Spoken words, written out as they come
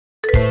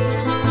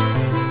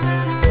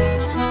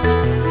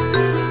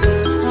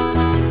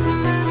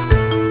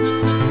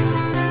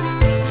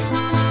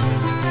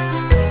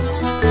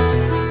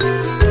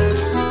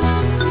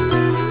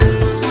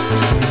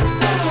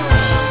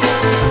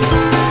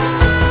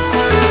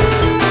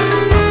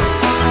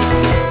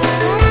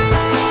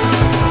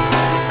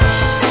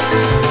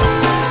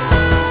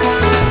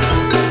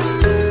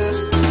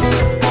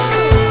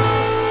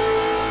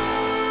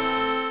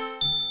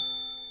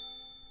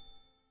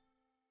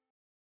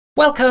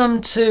Welcome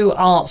to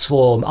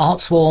ArtSwarm,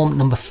 ArtSwarm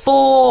number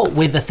 4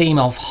 with the theme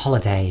of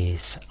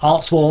holidays.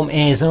 ArtSwarm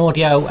is an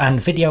audio and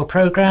video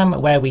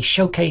programme where we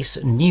showcase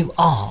new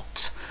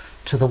art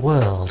to the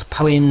world.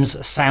 Poems,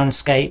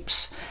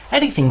 soundscapes,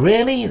 anything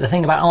really. The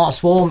thing about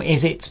ArtSwarm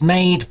is it's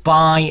made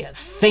by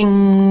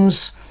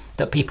things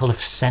that people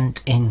have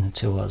sent in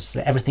to us.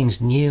 Everything's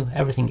new,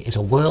 everything is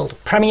a world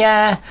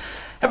premiere,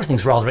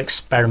 everything's rather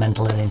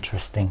experimental and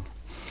interesting.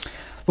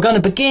 We're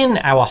going to begin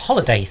our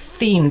holiday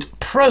themed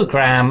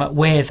programme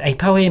with a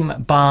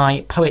poem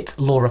by poet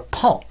Laura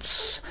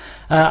Potts,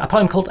 a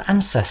poem called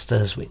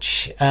Ancestors,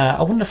 which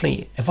a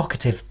wonderfully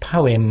evocative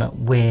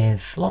poem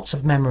with lots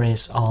of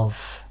memories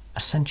of a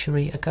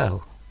century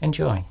ago.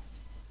 Enjoy.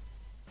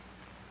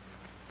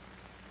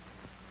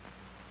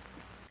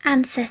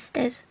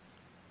 Ancestors.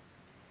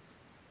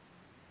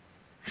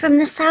 From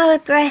the sour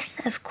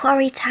breath of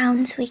quarry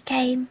towns we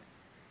came,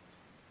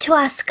 to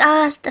our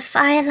scars the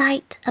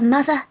firelight, a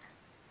mother.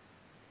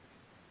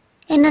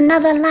 In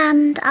another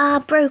land our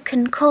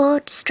broken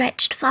cord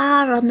stretched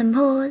far on the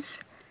moors,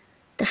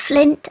 the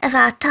flint of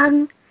our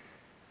tongue,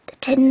 the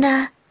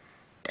tinder,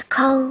 the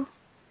coal.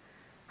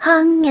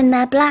 Hung in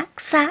their black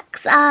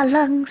sacks our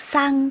lungs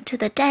sang to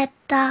the dead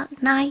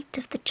dark night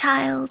of the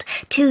child,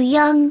 too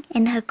young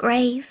in her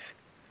grave.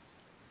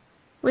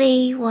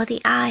 We wore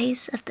the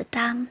eyes of the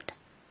damned.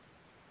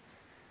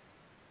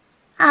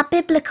 Our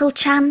biblical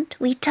chant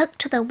we took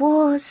to the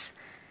wars,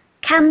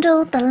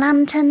 candled the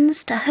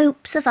lanterns to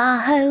hopes of our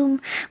home,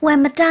 where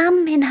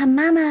Madame in her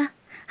manner,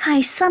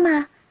 high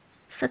summer,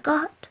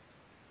 forgot.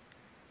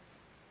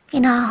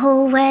 In our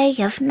hallway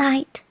of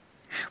night,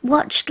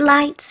 watched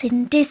lights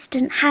in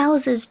distant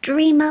houses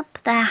dream up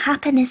their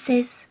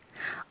happinesses,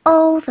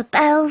 all the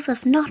bells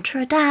of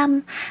Notre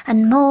Dame,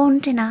 and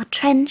mourned in our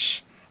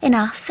trench, in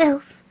our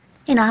filth,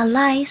 in our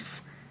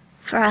lice,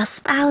 for our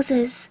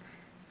spouses,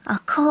 our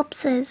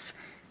corpses,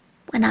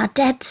 when our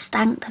dead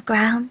stank the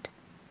ground.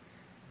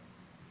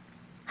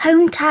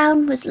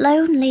 Hometown was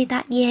lonely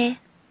that year.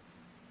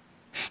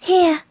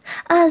 Here,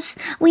 us,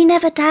 we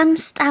never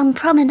danced down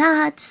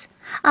promenades,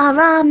 our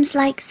arms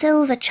like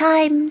silver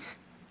chimes.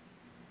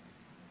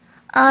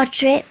 Our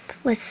drip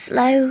was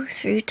slow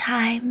through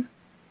time,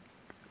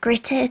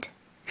 gritted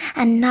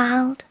and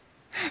gnarled.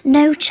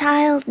 No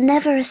child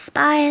never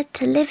aspired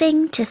to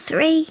living to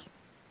 3.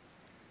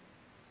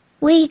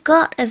 We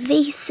got a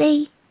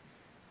VC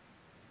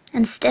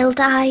and still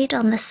died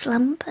on the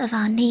slump of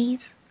our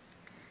knees.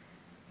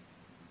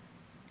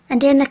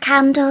 And in the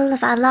candle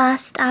of our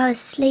last hour's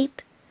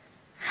sleep,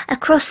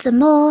 across the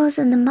moors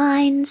and the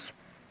mines,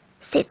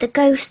 sit the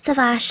ghosts of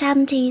our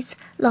shanties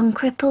long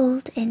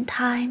crippled in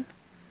time.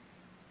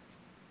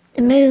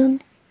 The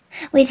moon,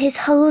 with his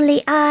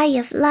holy eye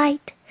of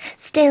light,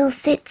 still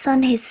sits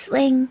on his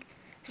swing,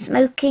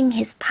 smoking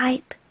his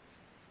pipe.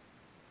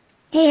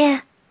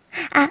 Here,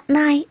 at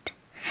night,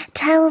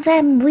 tell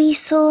them we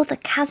saw the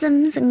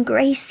chasms and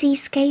grey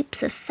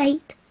seascapes of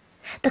fate,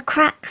 the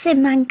cracks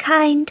in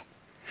mankind,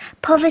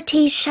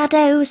 poverty's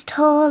shadows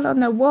tall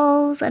on the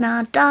walls, and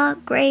our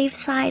dark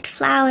graveside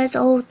flowers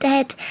all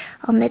dead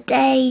on the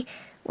day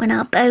when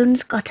our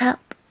bones got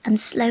up and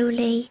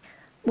slowly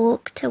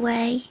walked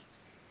away.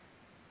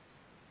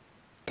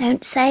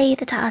 Don't say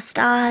that our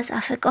stars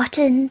are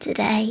forgotten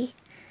today.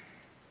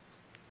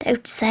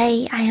 Don't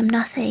say I am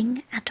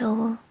nothing at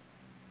all.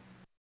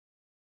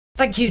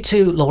 Thank you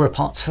to Laura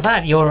Potts for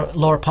that.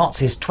 Laura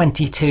Potts is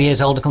 22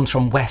 years old and comes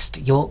from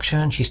West Yorkshire,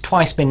 and she's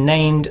twice been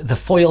named the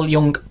Foyle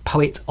Young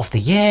Poet of the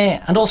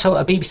Year, and also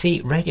a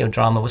BBC radio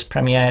drama was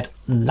premiered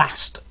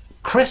last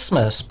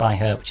Christmas by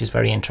her, which is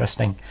very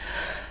interesting.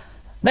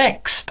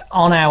 Next,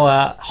 on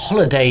our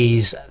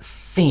holidays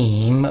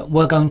theme,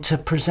 we're going to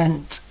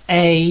present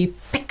a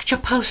picture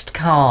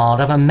postcard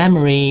of a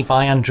memory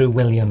by Andrew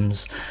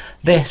Williams.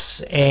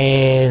 This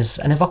is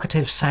an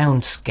evocative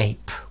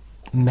soundscape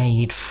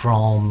made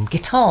from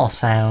guitar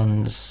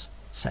sounds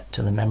set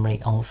to the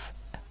memory of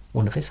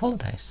one of his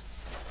holidays.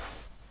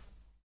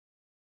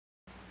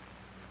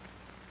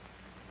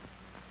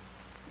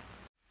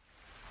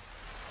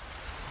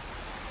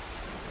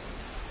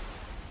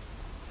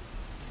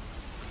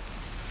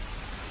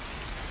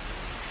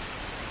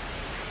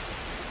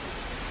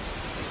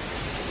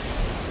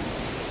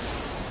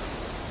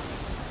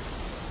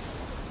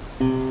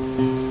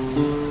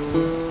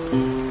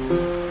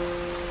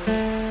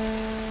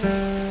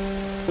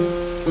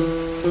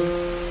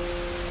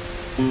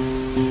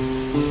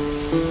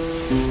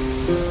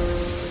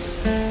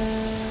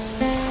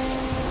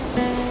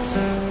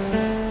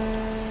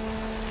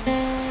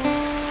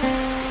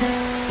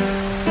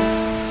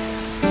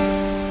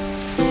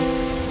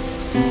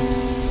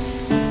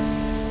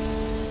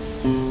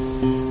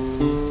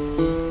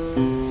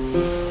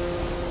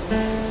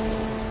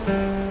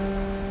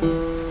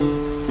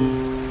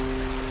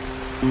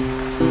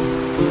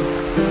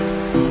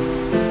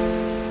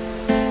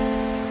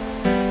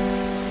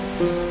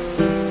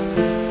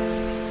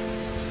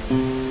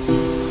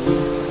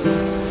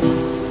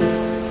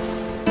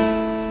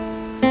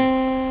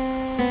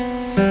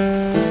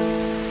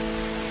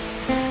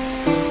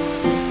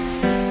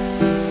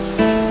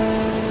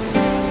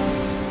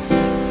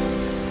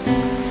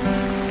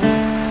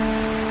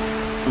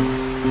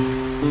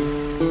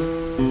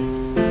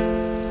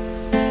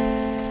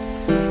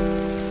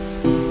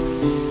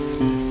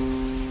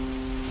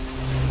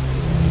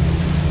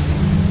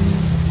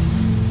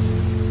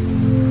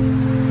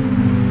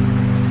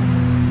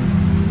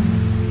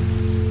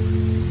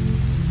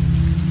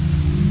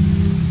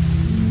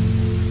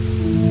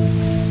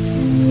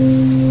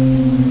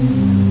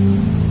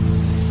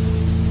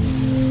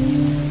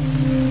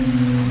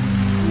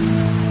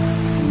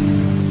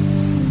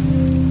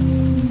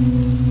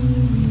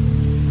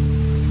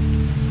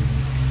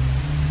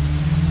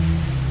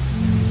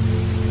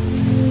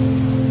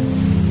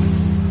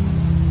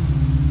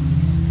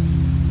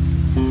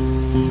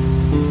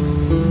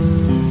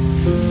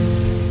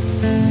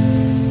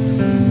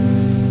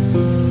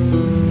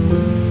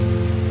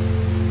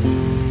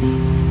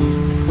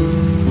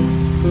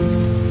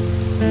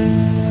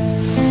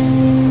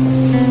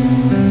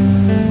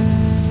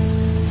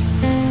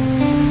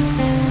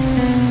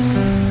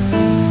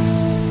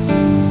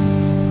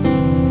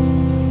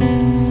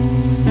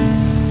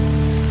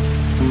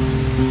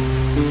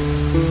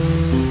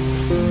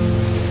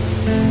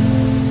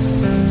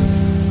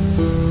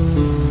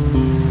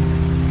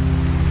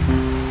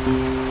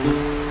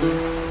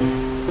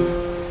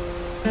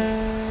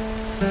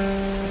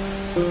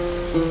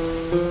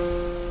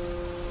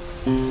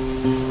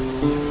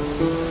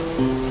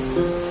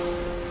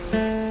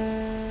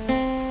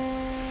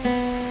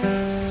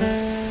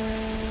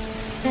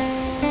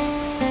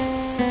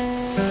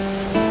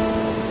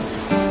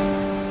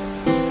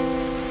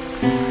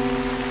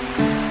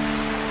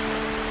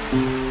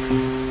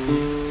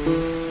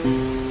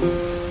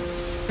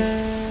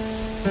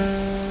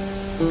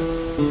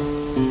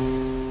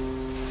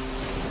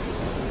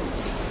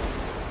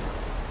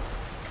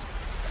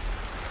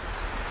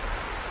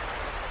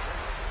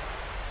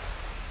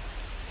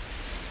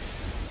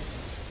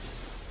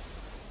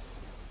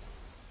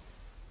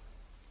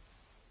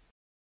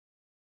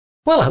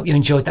 Well, I hope you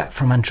enjoyed that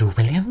from Andrew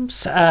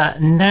Williams.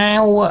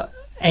 Now,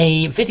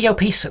 a video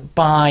piece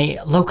by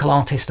local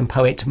artist and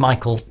poet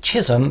Michael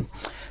Chisholm,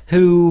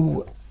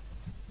 who...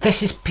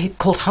 This is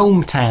called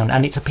Hometown,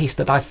 and it's a piece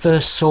that I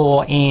first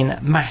saw in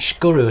Mash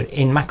Guru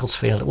in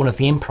Macclesfield at one of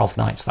the improv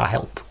nights that I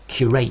helped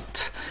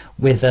curate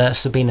with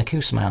Sabina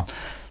Kusmal.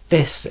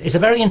 This is a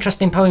very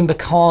interesting poem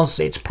because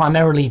it's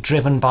primarily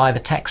driven by the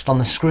text on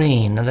the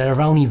screen, and there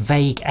are only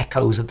vague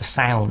echoes of the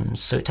sounds,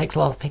 so it takes a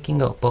lot of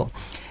picking up, but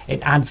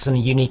it adds a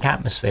unique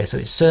atmosphere, so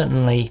it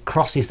certainly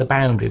crosses the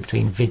boundary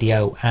between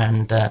video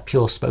and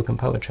pure spoken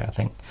poetry, I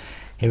think.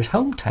 Here is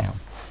Hometown.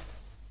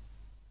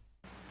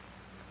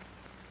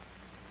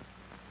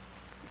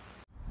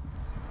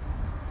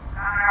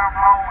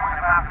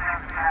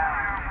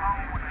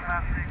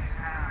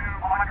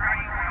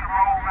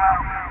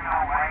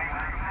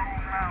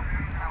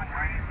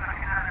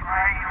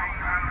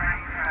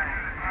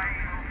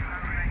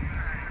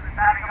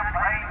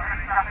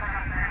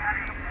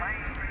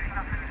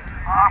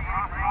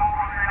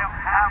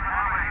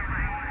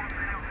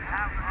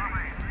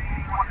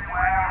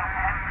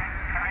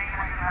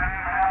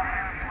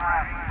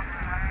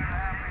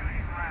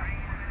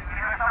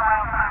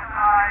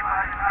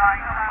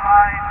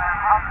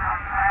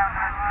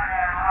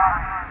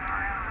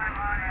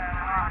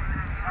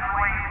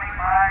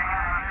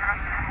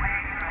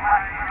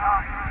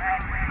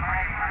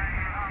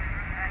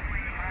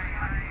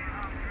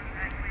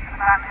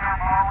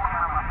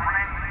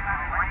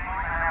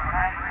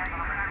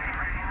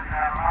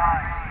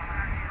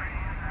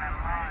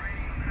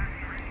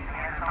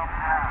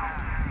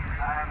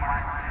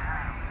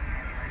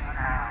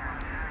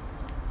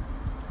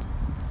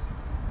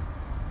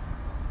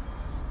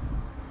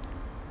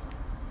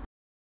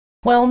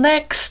 Well,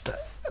 next,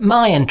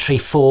 my entry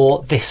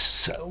for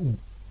this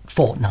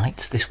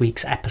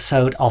week's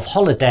episode of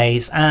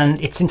Holidays, and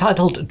it's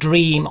entitled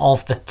Dream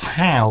of the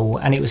Tau,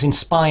 and it was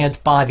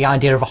inspired by the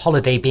idea of a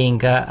holiday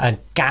being a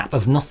gap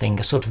of nothing,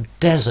 a sort of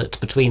desert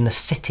between the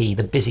city,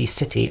 the busy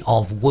city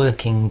of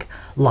working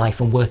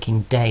life and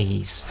working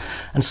days.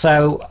 And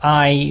so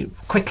I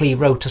quickly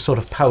wrote a sort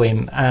of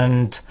poem,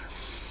 and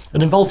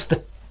it involves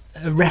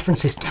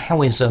references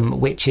Taoism,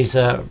 which is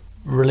a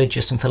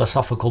religious and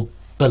philosophical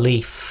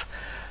belief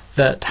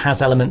that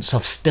has elements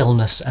of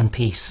stillness and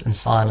peace and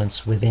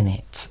silence within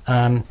it.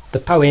 The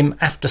poem,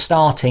 after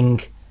starting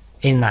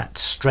in that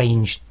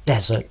strange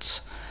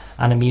desert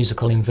and a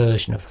musical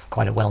inversion of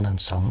quite a well-known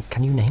song,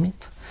 can you name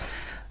it?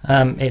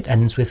 It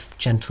ends with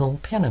gentle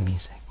piano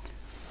music.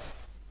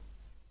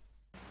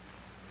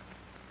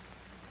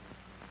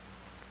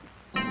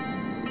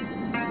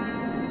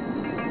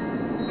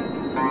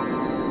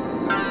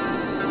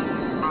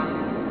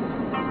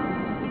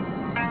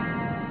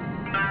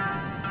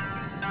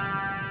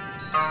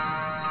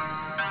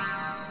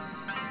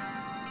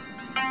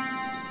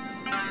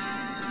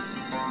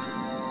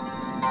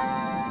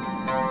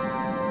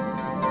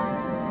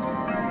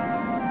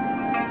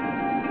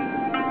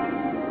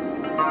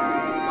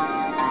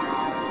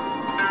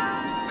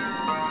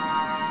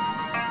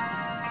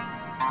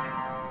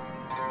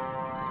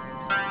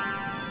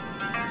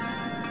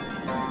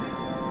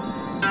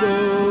 The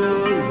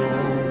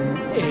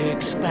long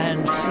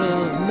expanse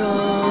of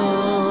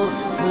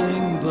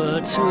nothing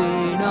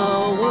between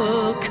our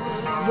work,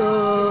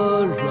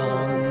 the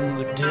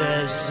long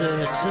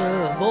desert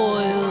of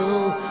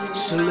oil,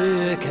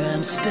 slick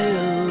and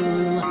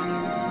still,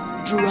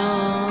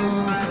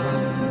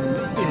 drunken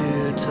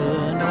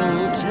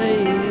eternal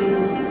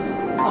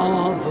tale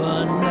of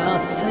a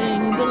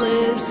nothing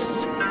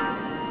bliss,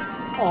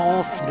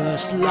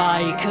 oftenest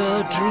like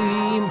a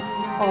dream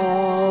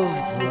of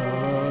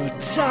the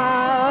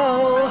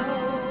Tau,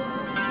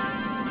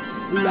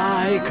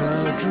 like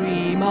a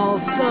dream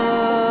of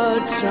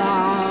the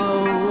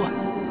Tau.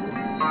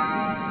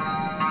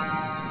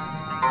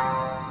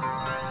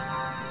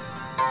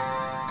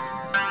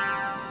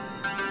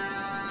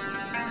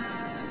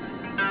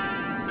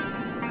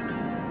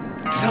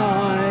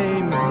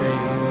 Time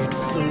made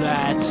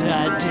flat a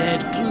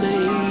dead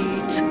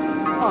plate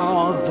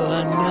of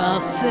a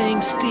nothing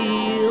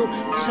steel,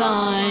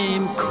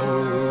 time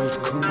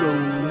cold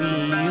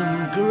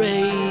chromium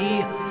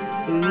grey,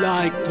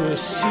 like the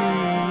sea,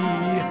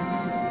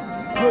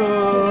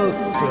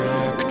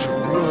 perfect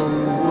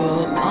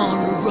row upon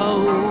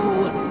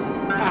row,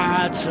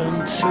 atom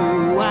to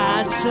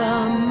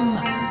atom,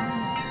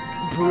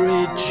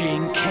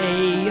 bridging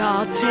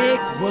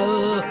chaotic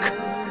work,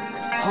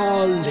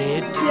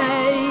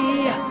 holiday,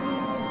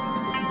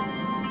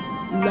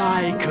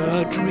 like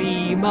a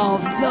dream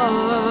of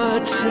the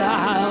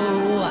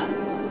Tau.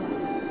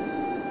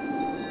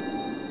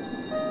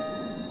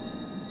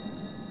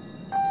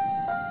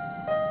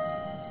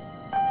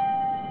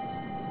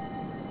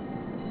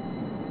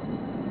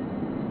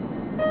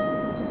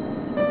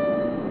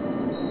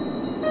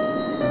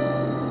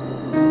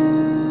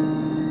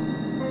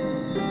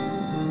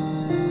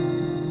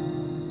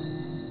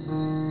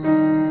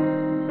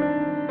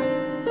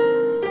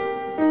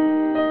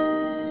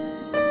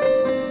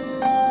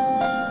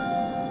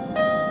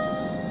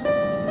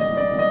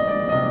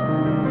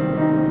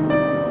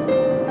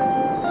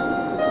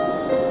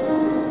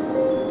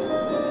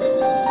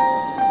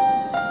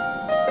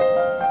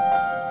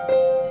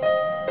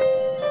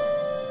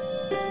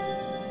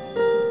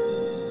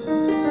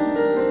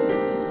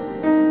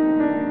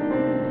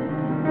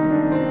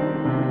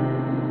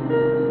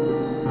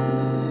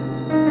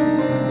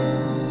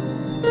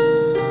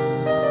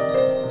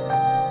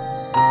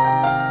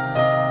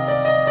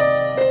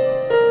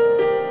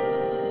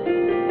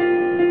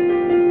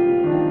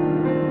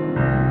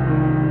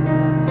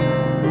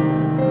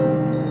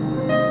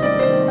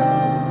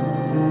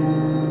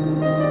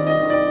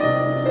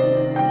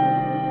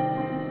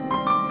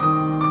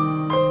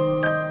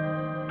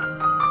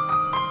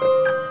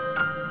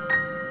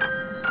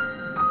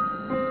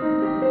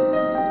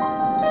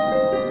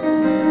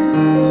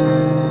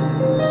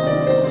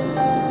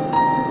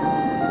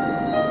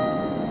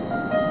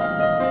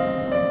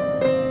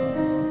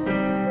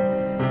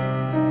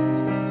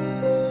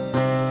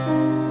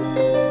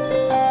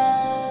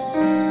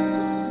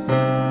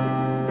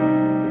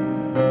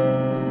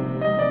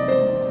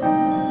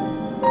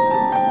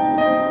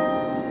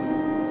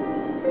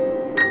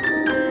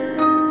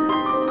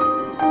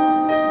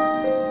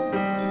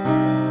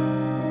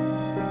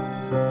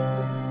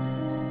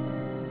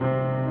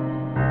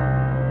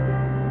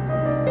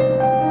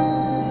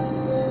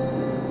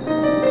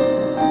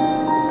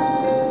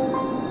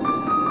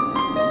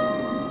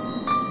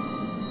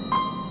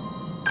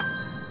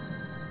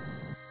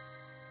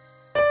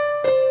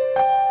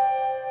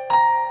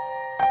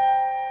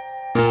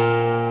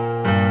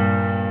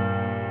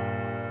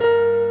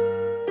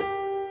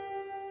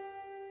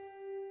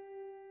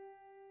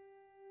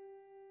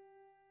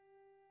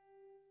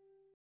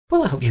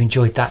 well. I hope you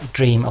enjoyed that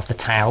Dream of the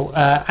Tau.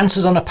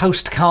 Answers on a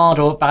postcard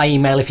or by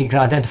email if you can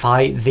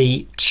identify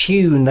the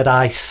tune that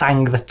I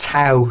sang the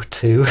Tau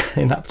to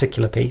in that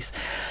particular piece.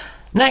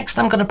 Next,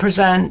 I'm going to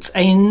present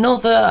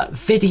another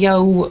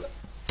video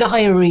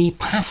diary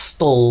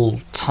pastel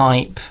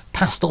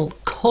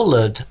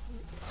coloured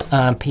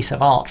piece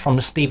of art from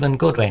Stephen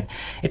Goodwin.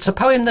 It's a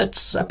poem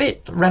that's a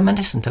bit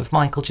reminiscent of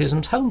Michael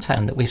Chisholm's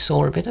Hometown that we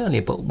saw a bit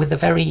earlier, but with a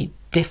very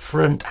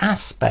different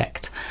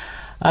aspect.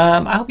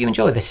 I hope you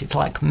enjoy this. It's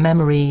like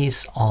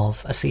memories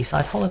of a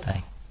seaside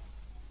holiday.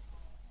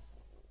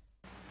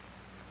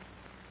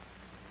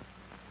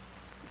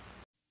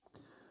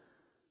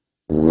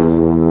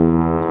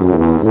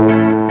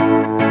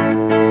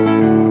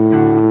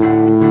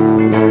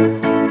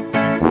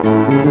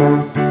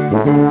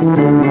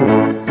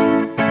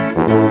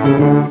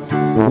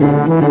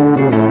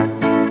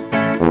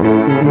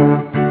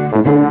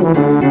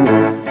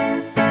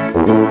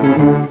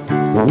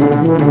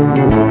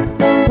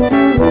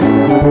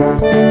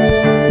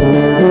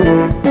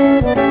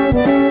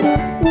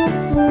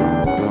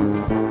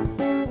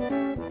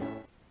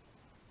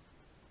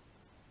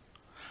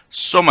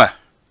 Summer.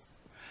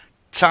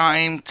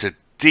 Time to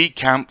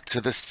decamp to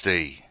the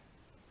sea.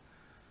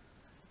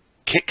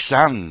 Kick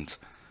sand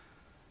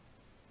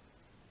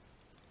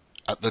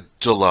at the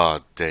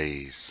dullard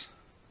days.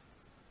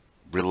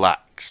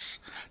 Relax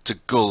to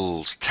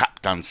gulls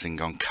tap dancing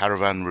on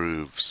caravan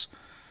roofs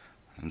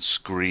and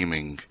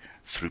screaming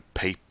through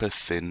paper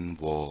thin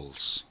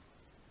walls.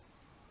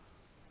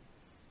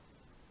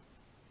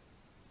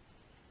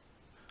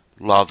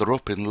 Lather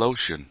up in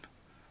lotion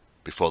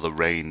before the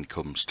rain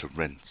comes to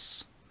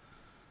rinse.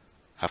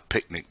 Have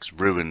picnics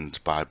ruined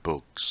by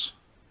bugs.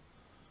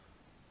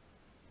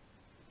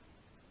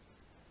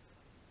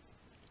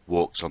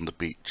 Walks on the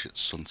beach at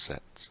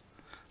sunset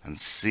and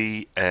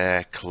sea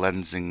air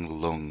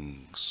cleansing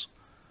lungs.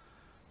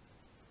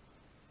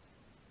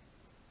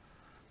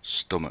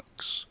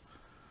 Stomachs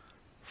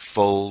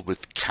full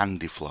with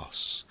candy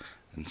floss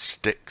and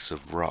sticks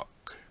of rock.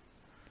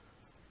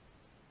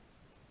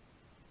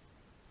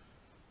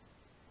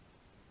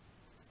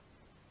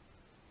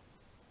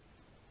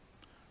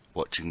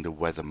 Watching the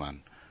weatherman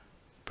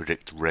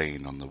predict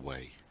rain on the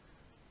way.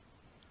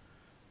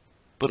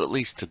 But at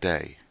least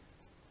today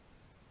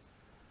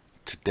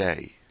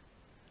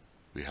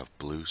we have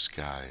blue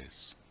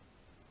skies.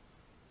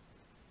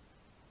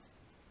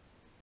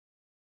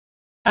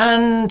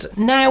 And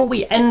now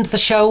we end the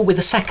show with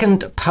a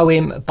second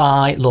poem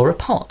by Laura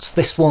Potts.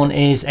 This one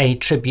is a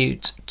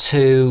tribute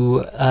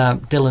to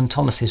Dylan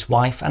Thomas's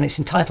wife, and it's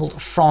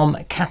entitled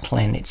From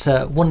Kathleen. It's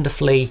a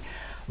wonderfully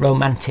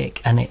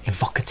romantic and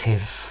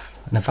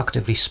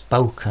evocatively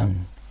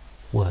spoken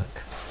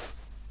work.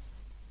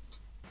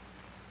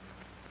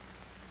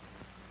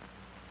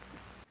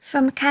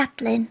 From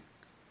Kathleen.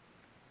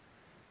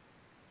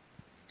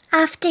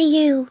 After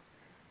you,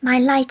 my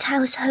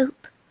lighthouse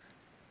hope,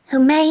 who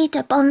made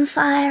a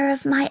bonfire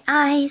of my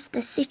eyes,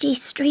 the city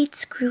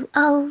streets grew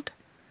old,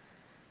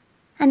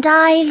 and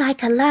I,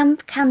 like a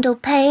lamp candle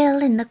pale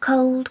in the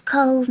cold,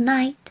 cold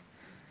night,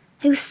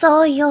 who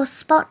saw your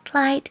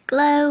spotlight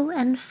glow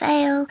and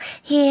fail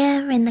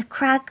here in the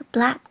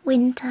crag-black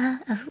winter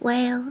of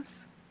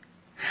Wales.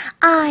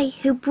 I,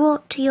 who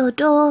brought to your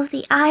door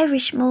the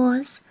Irish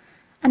moors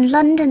and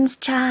London's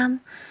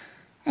charm,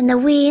 and the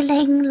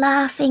wheeling,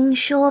 laughing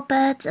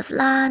shorebirds of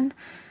Larne,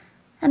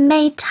 and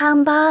made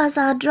town bars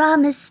our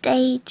drama's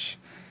stage,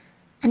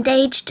 and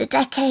aged a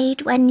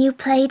decade when you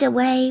played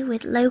away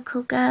with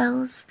local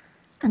girls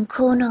and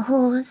corner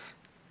whores.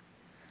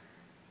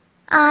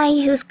 I,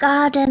 whose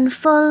garden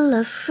full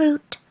of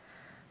fruit,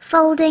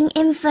 folding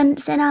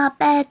infants in our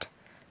bed,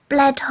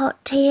 bled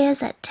hot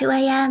tears at 2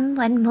 a.m.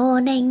 when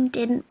morning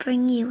didn't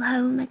bring you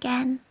home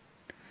again.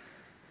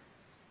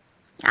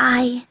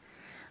 I,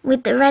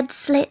 with the red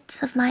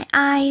slits of my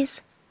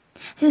eyes,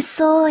 who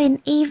saw in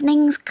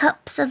evening's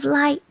cups of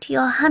light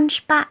your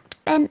hunchbacked,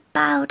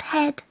 bent-bowed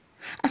head,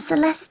 a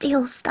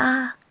celestial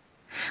star,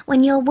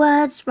 when your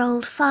words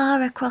rolled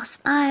far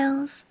across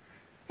miles,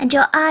 and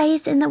your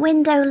eyes in the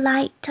window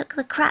light took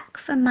the crack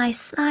from my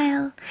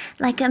smile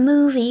like a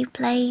movie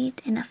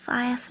played in a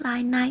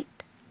firefly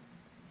night.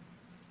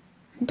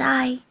 And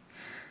I,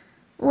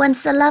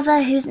 once the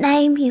lover whose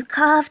name you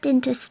carved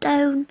into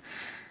stone,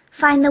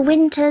 find the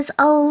winter's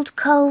old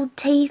cold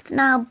teeth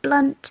now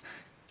blunt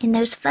in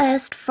those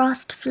first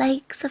frost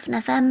flakes of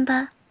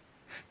November,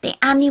 the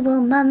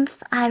annual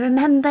month I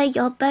remember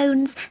your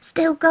bones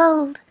still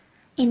gold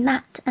in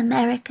that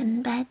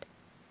American bed.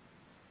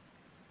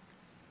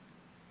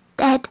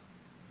 Dead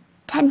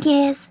 10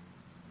 years,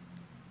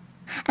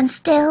 and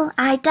still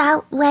I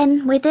doubt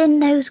when within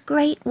those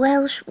great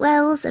Welsh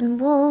wells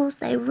and walls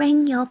they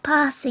ring your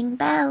passing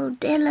bell,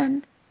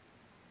 Dylan.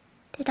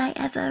 Did I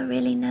ever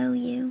really know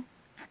you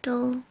at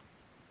all?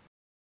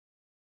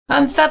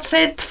 And that's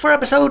it for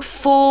episode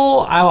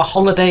 4, our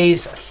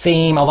holidays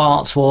theme of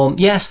ArtSwarm.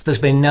 Yes, there's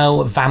been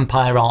no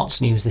vampire arts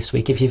news this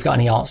week. If you've got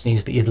any arts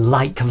news that you'd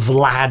like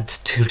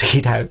Vlad to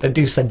read out, then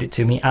do send it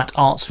to me at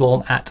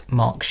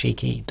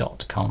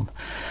artswarm@marksheeky.com.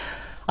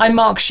 I'm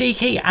Mark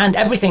Sheeky, and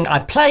everything I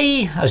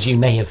play, as you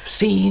may have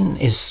seen,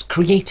 is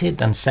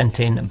created and sent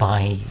in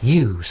by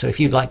you. So if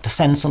you'd like to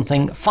send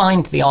something,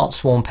 find the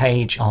ArtSwarm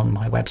page on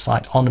my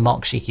website on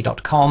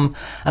marksheeky.com,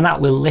 and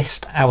that will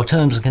list our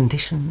terms and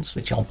conditions,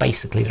 which are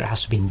basically that it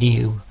has to be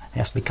new, it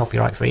has to be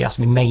copyright free, it has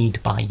to be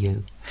made by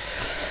you.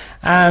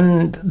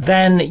 And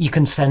then you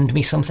can send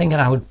me something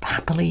and I would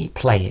happily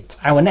play it.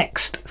 Our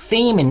next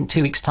theme in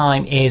 2 weeks'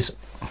 time is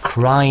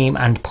crime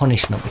and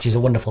punishment, which is a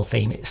wonderful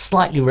theme. It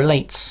slightly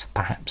relates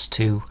perhaps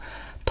to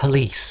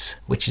police,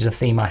 which is a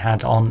theme I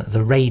had on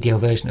the radio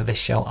version of this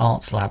show,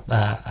 Arts Lab,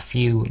 a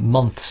few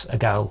months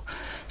ago.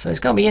 So it's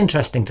going to be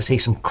interesting to see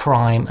some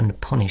crime and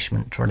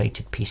punishment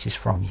related pieces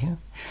from you.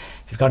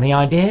 If you've got any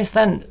ideas,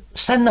 then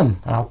send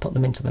them and I'll put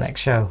them into the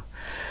next show.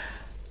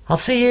 I'll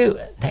see you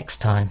next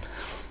time.